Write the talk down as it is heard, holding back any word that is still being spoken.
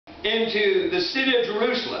into the city of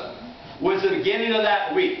Jerusalem was the beginning of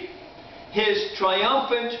that week, his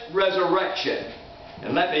triumphant resurrection.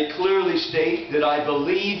 And let me clearly state that I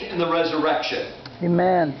believe in the resurrection.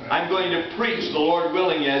 Amen. I'm going to preach, the Lord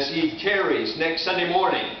willing, as He tarries next Sunday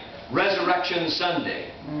morning, Resurrection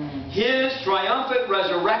Sunday. His triumphant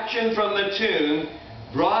resurrection from the tomb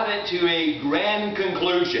brought it to a grand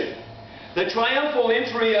conclusion. The triumphal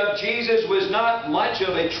entry of Jesus was not much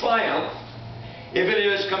of a triumph if it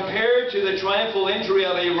is compared to the triumphal entry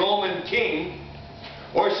of a Roman king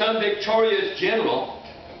or some victorious general.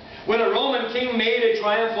 When a Roman king made a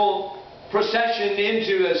triumphal procession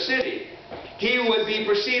into a city, he would be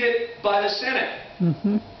preceded by the Senate.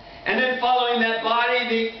 And then following that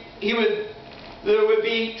body, there would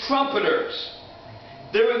be trumpeters.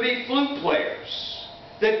 There would be flute players.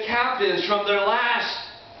 The captives from their last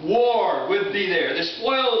war would be there. The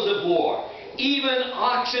spoils of war. Even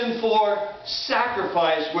oxen for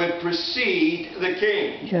sacrifice would precede the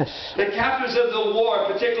king. Yes. The captives of the war,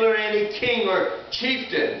 particularly any king or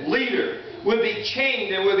chieftain, leader, would be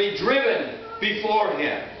chained and would be driven before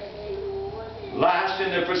him. Last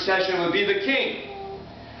in the procession would be the king,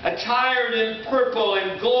 attired in purple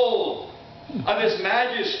and gold of His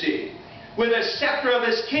majesty, with a scepter of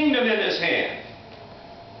His kingdom in His hand.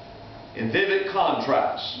 In vivid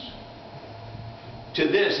contrast to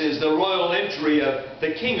this is the royal entry of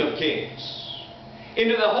the King of Kings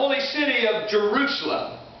into the holy city of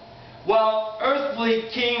Jerusalem, while earthly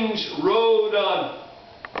kings rode on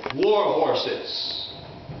war horses.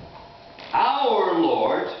 Our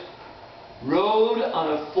Lord rode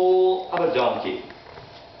on a foal of a donkey.